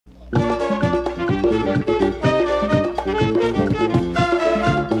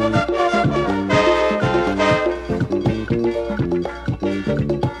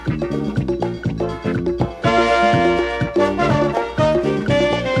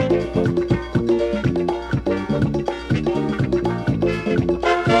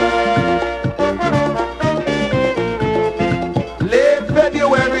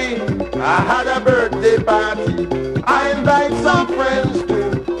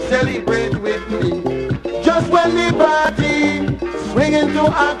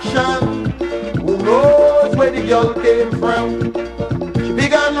into action. Who knows where the girl came from? She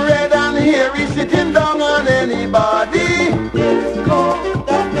big and red and hairy, sitting down on anybody.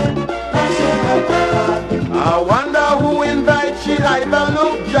 I wonder who invites she. Either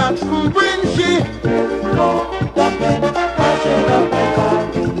Luke Jackson bring she.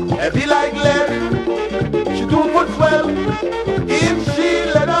 Heavy like lead, she 2'12". If she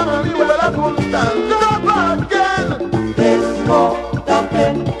let her money, well I couldn't stand up again. Disco,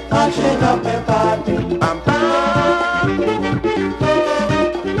 dumpling, mashing up a party. Bam, bam.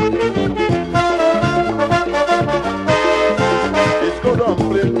 Disco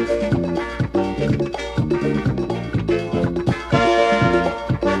dumpling.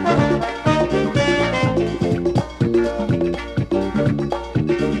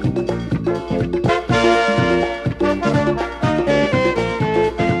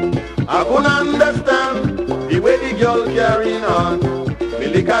 I couldn't understand the way the girl carrying on. The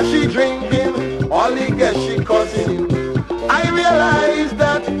liquor she drinking, all the guests she cussing. I realized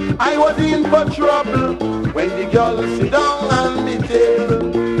that I was in for trouble when the girl sit down on the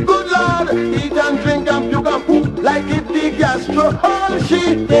table. Good Lord, eat and drink and puke and poop like it the gastro hole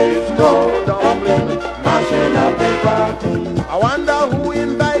she. Disco, dumpling, mashing up a party. I wonder who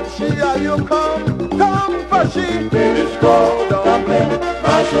invites she. Are you come for she? Disco, dumpling,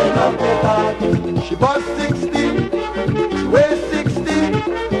 mashing up a party. She bought 60, she weighs 60.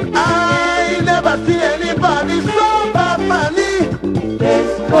 I never see anybody so bad money.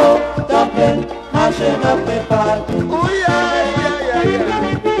 Disco, dumpling, mashing up a party. Oh yeah, yeah, yeah, yeah.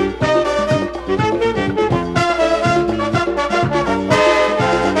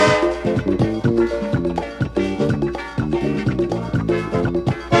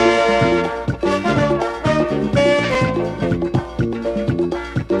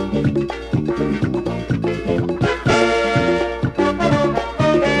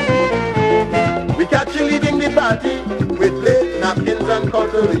 With plate, napkins and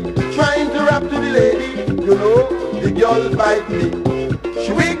cutlery, trying to rap to the lady. You know, the girl bite me.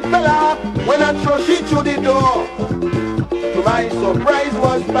 She wigged fell off when I throw she to the door. To my surprise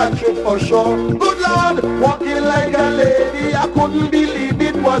was Patrick for sure. Good Lord, walking like a lady, I couldn't believe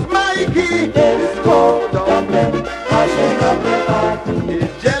it was Mikey. Disco, dumpling, mashing up a party.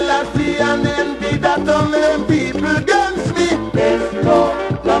 It's jealousy and envy that only them people against me. Disco,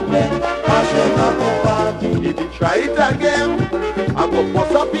 dumpling, mashing up a party. If you try it again, I go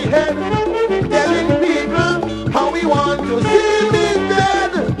bust up your head, telling people how we want to see me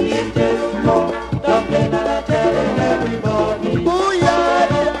dead. It's disco, dumpling, and I'm telling everybody. Oh yeah,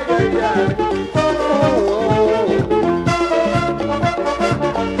 yeah, yeah, yeah. Oh.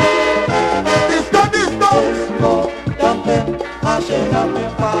 Disco, disco. Disco, dumpling, mashing up a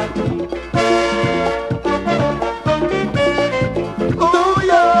party. Oh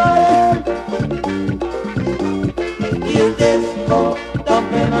yeah. It's disco,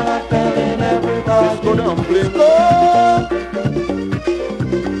 dumpling, and I'm telling everybody. Disco dumpling.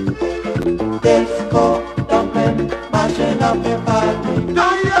 Disco, dumpling, mashing up a party.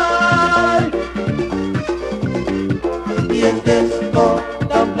 Aye, aye. It's disco,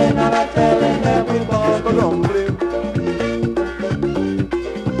 dumpling, and I'm telling everybody. Disco dumpling.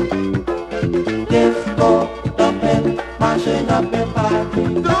 Disco, dumpling, mashing up a party.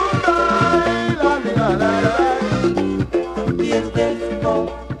 Don't die, la la la.